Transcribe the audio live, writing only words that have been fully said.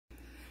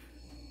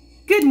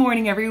Good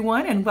morning,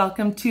 everyone, and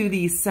welcome to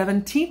the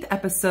 17th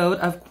episode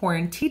of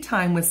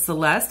QuaranTEAtime with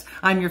Celeste.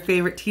 I'm your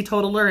favorite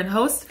teetotaler and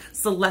host,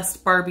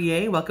 Celeste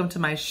Barbier. Welcome to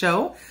my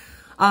show.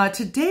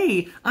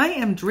 Today, I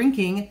am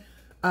drinking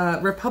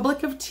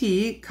Republic of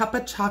Tea,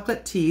 Cuppa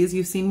chocolate teas.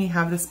 You've seen me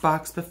have this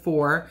box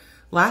before.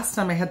 Last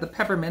time I had the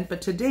peppermint,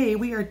 but today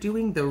we are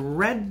doing the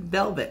red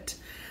velvet.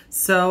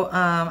 So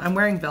I'm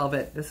wearing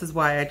velvet. This is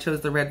why I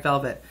chose the red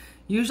velvet.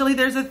 Usually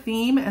there's a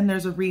theme and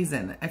there's a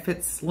reason. If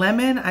it's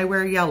lemon, I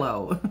wear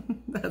yellow.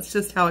 That's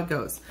just how it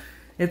goes.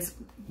 It's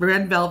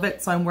red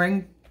velvet, so I'm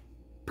wearing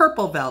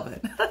purple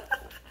velvet.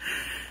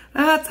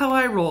 That's how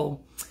I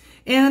roll.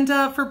 And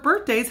for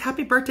birthdays,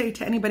 happy birthday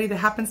to anybody that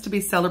happens to be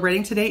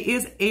celebrating. Today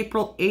is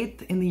April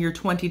 8th in the year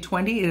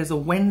 2020. It is a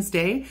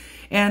Wednesday.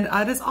 And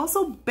it is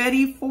also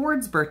Betty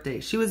Ford's birthday.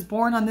 She was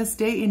born on this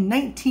day in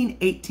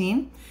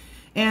 1918.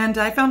 And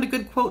I found a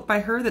good quote by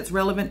her that's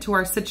relevant to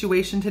our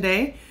situation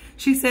today.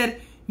 She said,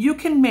 "You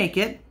can make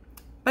it,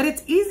 but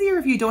it's easier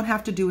if you don't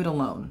have to do it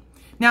alone."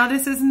 Now,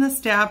 this isn't a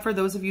stab for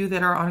those of you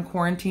that are on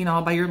quarantine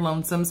all by your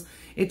lonesomes.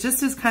 It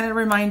just is kind of to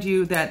remind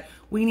you that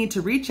we need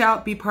to reach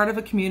out, be part of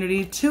a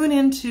community, tune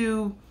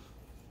into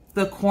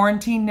the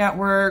Quarantine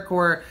Network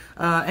or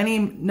any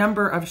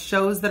number of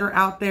shows that are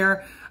out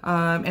there,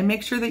 and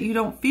make sure that you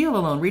don't feel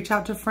alone. Reach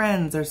out to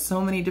friends. There's so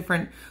many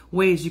different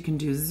ways. You can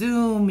do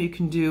Zoom, you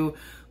can do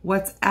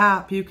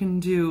WhatsApp, you can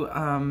do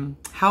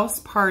house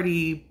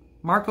party,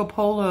 Marco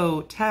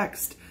Polo,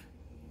 text,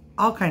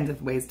 all kinds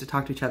of ways to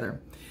talk to each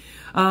other.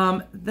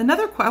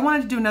 Another quote, I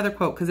wanted to do another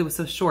quote because it was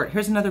so short.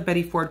 Here's another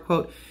Betty Ford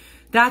quote.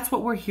 That's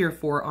what we're here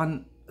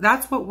for.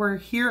 That's what we're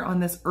here on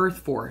this earth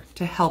for,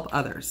 to help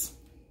others.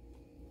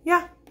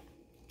 Yeah,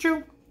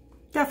 true.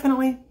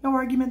 Definitely. No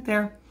argument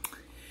there.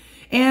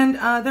 And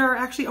there are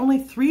actually only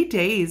 3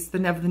 days, the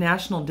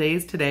national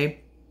days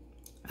today.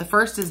 The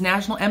first is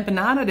National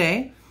Empanada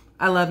Day.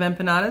 I love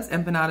empanadas.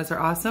 Empanadas are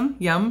awesome.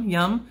 Yum,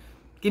 yum.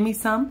 Give me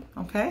some,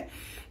 okay?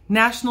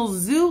 National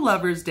Zoo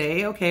Lovers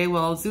Day. Okay,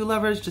 well, zoo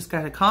lovers just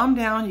gotta calm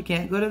down. You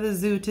can't go to the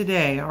zoo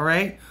today, all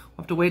right?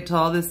 We'll have to wait till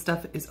all this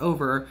stuff is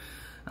over.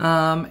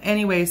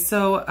 Anyway,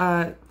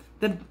 so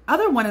the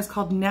other one is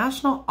called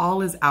National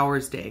All Is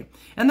Ours Day.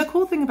 And the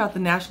cool thing about the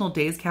National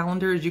Days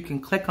calendar is you can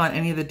click on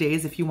any of the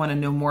days if you want to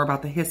know more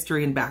about the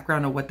history and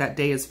background of what that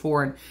day is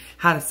for and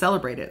how to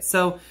celebrate it.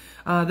 So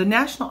the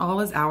National All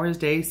Is Ours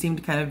Day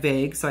seemed kind of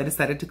vague, so I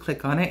decided to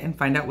click on it and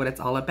find out what it's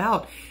all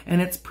about.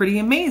 And it's pretty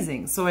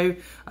amazing. So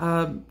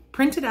I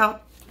printed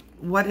out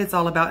what it's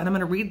all about, and I'm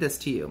going to read this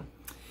to you.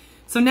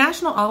 So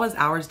National All Is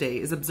Ours Day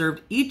is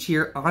observed each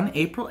year on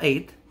April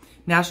 8th.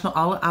 National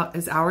All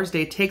Is Ours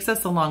Day takes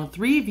us along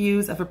 3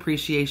 views of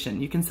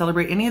appreciation. You can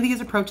celebrate any of these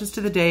approaches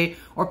to the day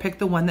or pick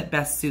the one that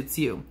best suits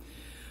you.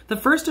 The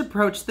first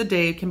approach to the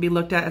day can be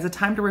looked at as a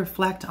time to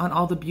reflect on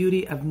all the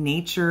beauty of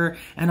nature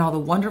and all the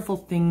wonderful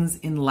things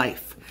in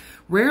life.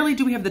 Rarely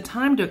do we have the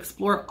time to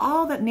explore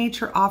all that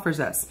nature offers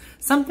us.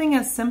 Something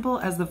as simple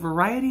as the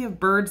variety of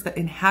birds that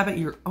inhabit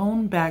your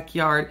own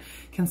backyard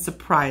can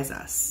surprise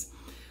us.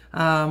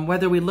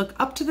 Whether we look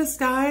up to the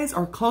skies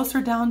or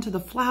closer down to the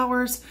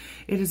flowers,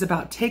 it is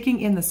about taking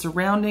in the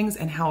surroundings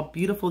and how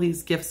beautiful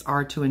these gifts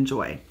are to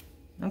enjoy.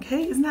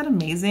 Okay, isn't that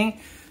amazing?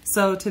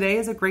 So today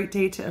is a great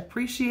day to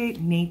appreciate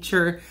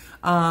nature.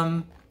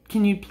 Can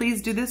you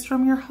please do this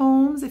from your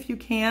homes if you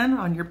can,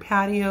 on your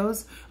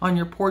patios, on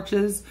your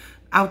porches,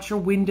 out your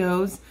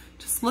windows?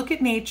 Just look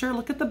at nature,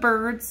 look at the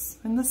birds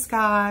in the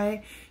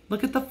sky,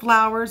 look at the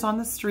flowers on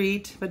the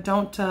street, but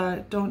don't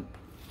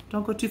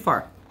go too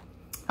far.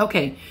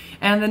 Okay,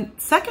 and the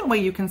second way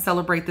you can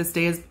celebrate this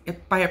day is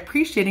by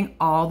appreciating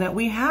all that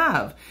we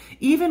have.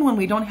 Even when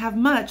we don't have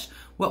much,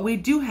 what we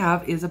do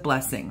have is a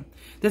blessing.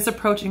 This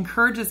approach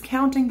encourages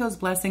counting those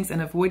blessings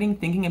and avoiding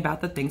thinking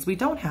about the things we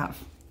don't have.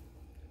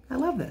 I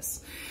love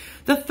this.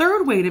 The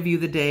third way to view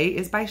the day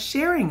is by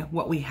sharing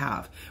what we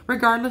have.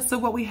 Regardless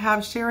of what we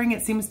have, sharing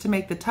it seems to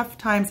make the tough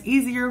times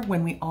easier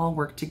when we all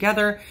work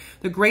together.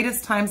 The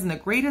greatest times and the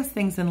greatest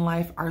things in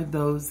life are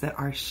those that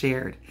are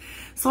shared.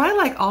 So I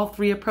like all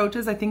 3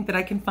 approaches. I think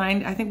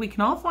we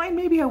can all find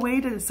maybe a way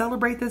to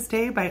celebrate this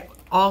day by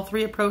all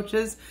 3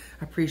 approaches: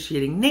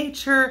 appreciating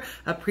nature,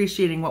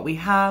 appreciating what we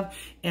have,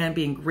 and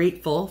being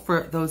grateful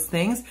for those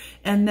things,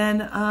 and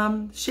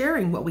then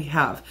sharing what we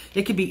have.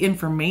 It could be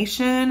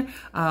information.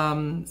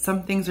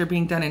 Some things are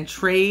being done in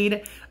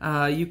trade.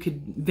 You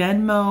could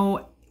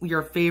Venmo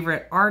your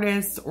favorite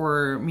artists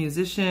or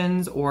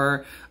musicians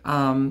or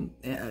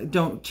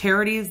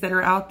charities that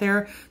are out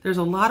there. There's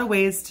a lot of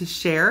ways to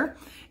share.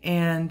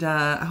 And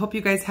I hope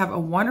you guys have a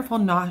wonderful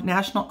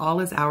National All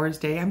Is Ours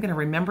Day. I'm going to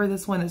remember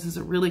this one. This is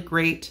a really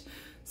great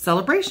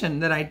celebration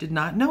that I did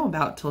not know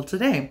about till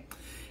today.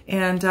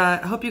 And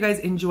I hope you guys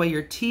enjoy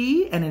your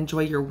tea and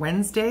enjoy your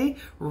Wednesday.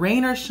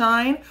 Rain or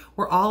shine,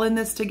 we're all in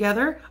this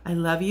together. I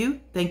love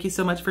you. Thank you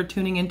so much for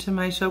tuning into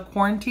my show,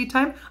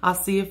 QuaranTEAtime. I'll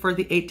see you for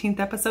the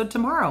 18th episode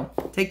tomorrow.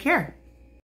 Take care.